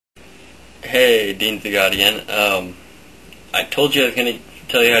Hey, Dean Zagadian. I told you I was going to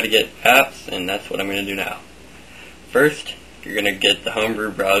tell you how to get apps, and that's what I'm going to do now. First, you're going to get the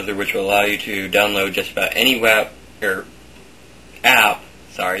homebrew browser, which will allow you to download just about any app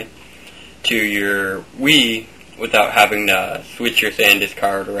to your Wii without having to switch your SanDisk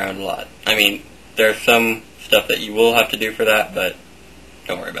card around a lot. I mean, there's some stuff that you will have to do for that, but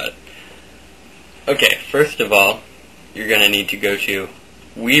don't worry about it. Okay, first of all, you're going to need to go to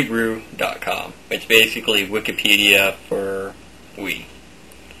homebrew.com. It's basically Wikipedia for Wii,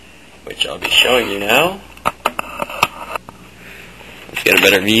 which I'll be showing you now. Let's get a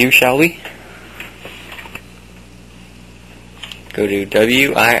better view, shall we? Go to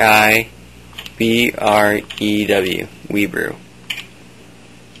WIIBREW, Weebrew.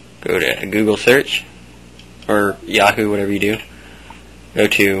 Go to Google search, or Yahoo, whatever you do. Go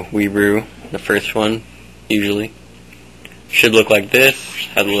to Weebrew, the first one, usually. Should look like this.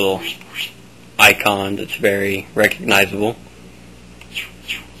 Has a little icon that's very recognizable.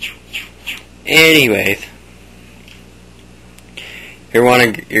 Anyways, you're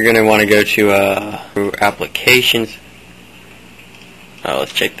gonna want to go to applications. Oh,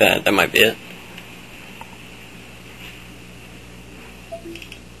 let's check that. That might be it.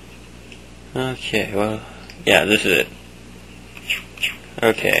 Okay, well, yeah, this is it.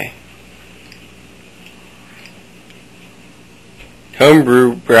 Okay.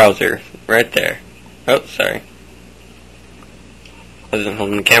 Homebrew browser, right there. Oh, sorry. I wasn't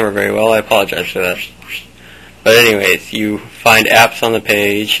holding the camera very well, I apologize for that. But anyways, you find apps on the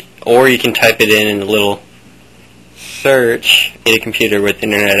page, or you can type it in a little search. Get a computer with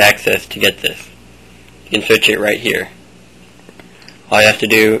internet access to get this. You can search it right here. All you have to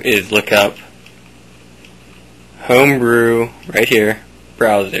do is look up homebrew, right here,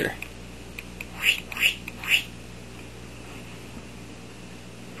 browser.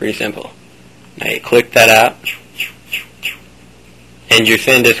 Pretty simple. Now you click that out, and your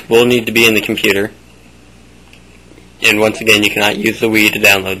SanDisk will need to be in the computer. And once again, you cannot use the Wii to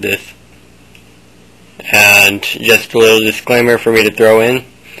download this. And just a little disclaimer for me to throw in: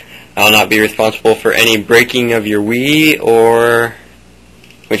 I will not be responsible for any breaking of your Wii,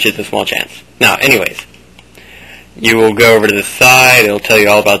 which is a small chance. Now, anyways, you will go over to the side. It'll tell you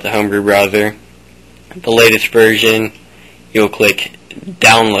all about the homebrew browser. The latest version, you'll click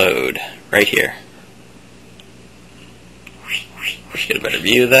download right here. Let's get a better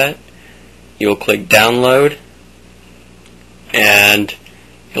view of that. You'll click download, and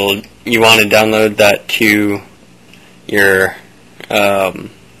you want to download that to your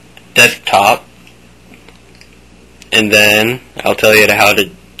desktop, and then I'll tell you how to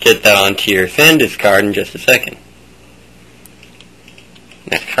get that onto your SanDisk card in just a second.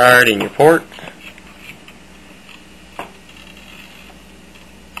 Next card in your port.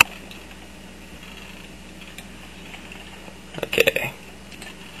 Okay.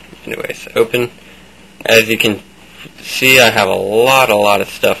 Anyways, open. As you can see, I have a lot of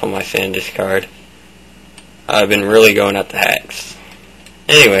stuff on my SanDisk card. I've been really going at the hacks.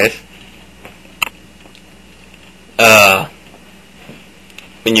 Anyways,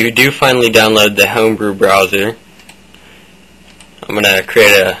 when you do finally download the homebrew browser, I'm going to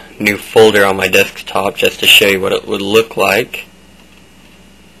create a new folder on my desktop just to show you what it would look like.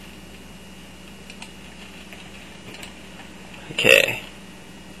 Okay.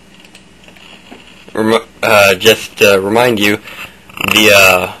 Just to remind you,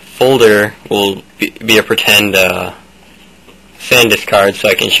 the folder will be a pretend SanDisk card, so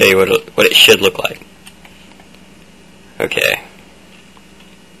I can show you what it should look like. Okay.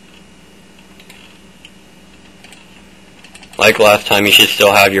 Like last time, you should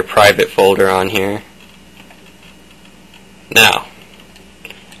still have your private folder on here. Now,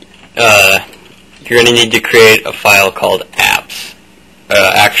 you're going to need to create a file called apps.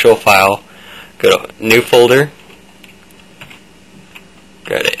 Actual file. Go to new folder.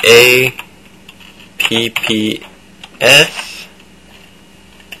 Go to apps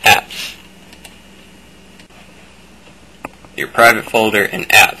apps. Your private folder and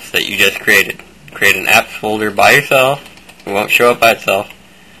apps that you just created. Create an apps folder by yourself. It won't show up by itself.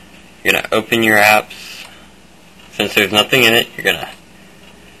 You're going to open your apps. Since there's nothing in it, you're going to,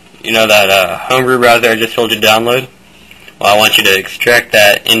 that homebrew browser I just told you to download? Well, I want you to extract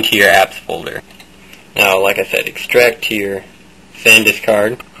that into your apps folder. Now, like I said, extract to your SanDisk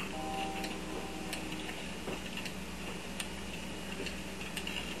card.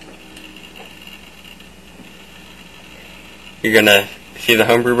 You're going to see the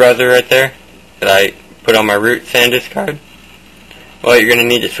homebrew browser right there that I put on my root SanDisk card. Well, you're going to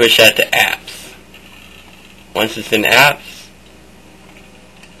need to switch that to apps. Once it's in apps,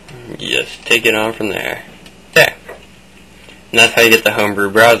 You just take it on from there. There. And that's how you get the homebrew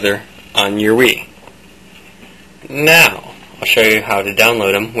browser on your Wii. Now, I'll show you how to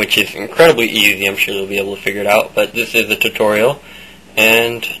download them, which is incredibly easy. I'm sure you'll be able to figure it out, but this is a tutorial,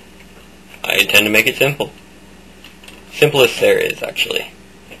 and I intend to make it simple. Simplest there is, actually.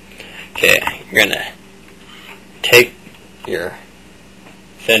 Okay, you're going to take your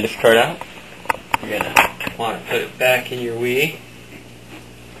SanDisk card out. You're going to want to put it back in your Wii.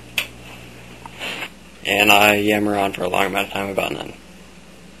 And I yammer on for a long amount of time about none.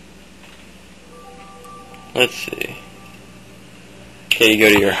 Let's see. Okay, you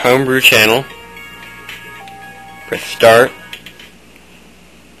go to your homebrew channel. Press start.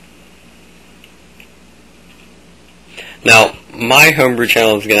 Now, my homebrew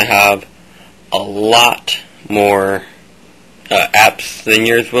channel is going to have a lot more apps than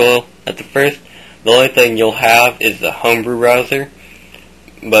yours will at the first. The only thing you'll have is the homebrew browser,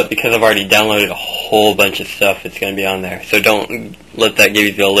 but because I've already downloaded a whole bunch of stuff, it's going to be on there. So don't let that give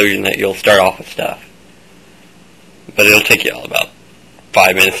you the illusion that you'll start off with stuff. But it'll take you all about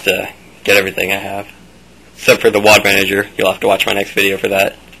 5 minutes to get everything I have. Except for the WAD manager, you'll have to watch my next video for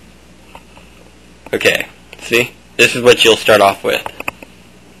that. Okay, see? This is what you'll start off with.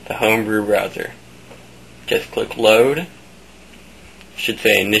 The homebrew browser. Just click load. It should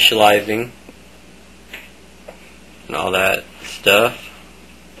say initializing. And all that stuff.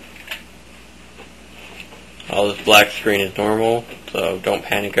 All this black screen is normal, so don't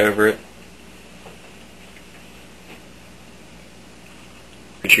panic over it.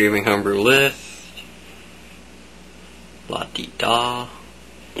 Retrieving homebrew list. La-dee-da.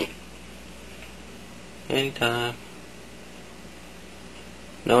 Anytime.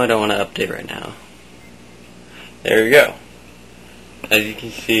 No, I don't want to update right now. There we go. As you can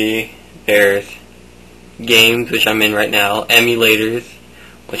see, there's games, which I'm in right now, emulators,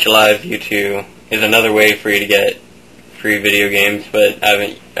 which allows you to, is another way for you to get free video games, but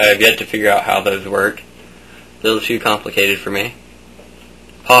I've yet to figure out how those work. A little too complicated for me.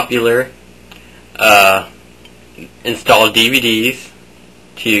 Popular, install DVDs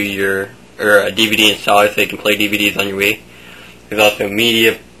to your, or a DVD installer so you can play DVDs on your Wii. There's also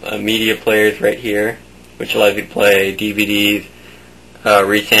media players right here, which allows you to play DVDs,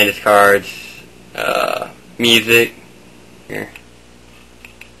 read SanDisk cards, music. Here.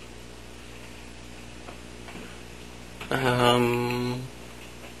 Let's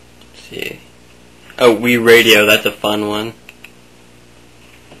see. Oh, Wii Radio, that's a fun one.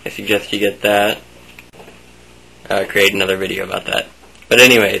 I suggest you get that. Create another video about that. But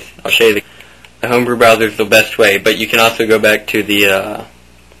anyways, I'll show you the homebrew browser is the best way, but you can also go back to the,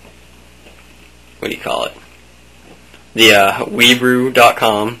 what do you call it? The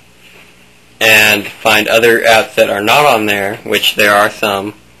Weebrew.com and find other apps that are not on there, which there are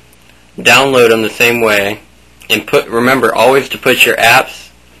some. Download them the same way, and remember always to put your apps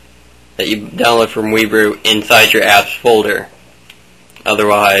that you download from Weebrew inside your apps folder.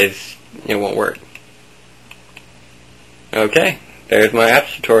 Otherwise, it won't work. Okay, there's my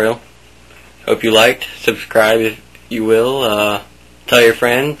apps tutorial. Hope you liked. Subscribe if you will. Tell your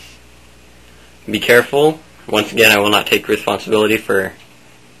friends. Be careful. Once again, I will not take responsibility for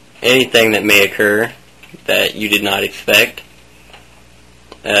anything that may occur that you did not expect.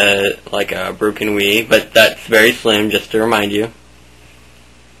 Like a broken Wii, but that's very slim, just to remind you.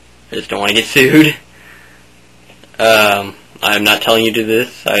 I just don't want to get sued. I'm not telling you to do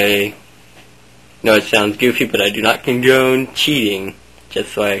this. I know it sounds goofy, but I do not condone cheating,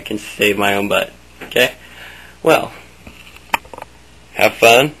 just so I can save my own butt. Okay? Well, have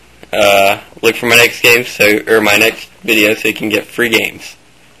fun. Look for my next game, my next video, so you can get free games.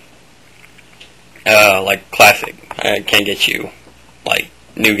 Like classic. I can't get you like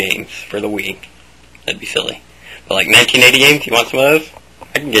new games for the Wii. That'd be silly. But like 1980 games, you want some of those?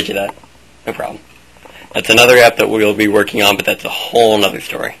 I can get you that. No problem. That's another app that we'll be working on, but that's a whole other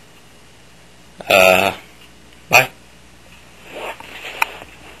story.